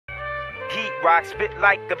rock, spit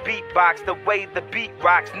like a beatbox, the way the beat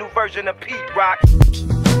rocks, new version of Pete Rock.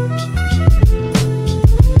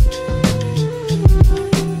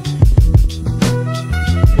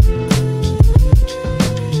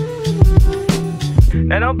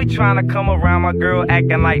 Now don't be trying to come around my girl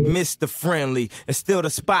acting like Mr. Friendly and steal the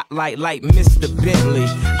spotlight like Mr. Bentley.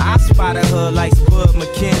 I spotted her like Spud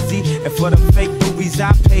McKenzie, and for them fake boobies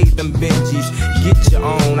I paid them Benjis. Get your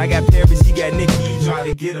own. I got Paris, he got Nicki, he tried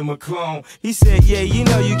to get him a clone. He said, yeah, you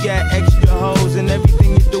know you got extra hoes and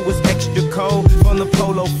everything you do is extra cold. From the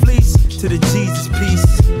polo fleece to the Jesus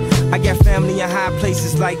piece. I got family in high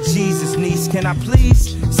places like Jesus, niece. Can I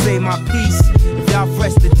please say my piece? If y'all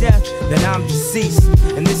fresh to death, then I'm deceased.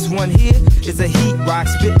 And this one here is a heat rock,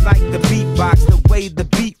 spit like the beatbox, the way the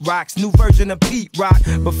beat rocks, new version of Pete Rock.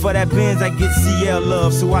 But for that Benz I get CL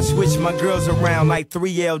love, so I switch my girls around like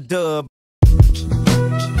 3L Dub.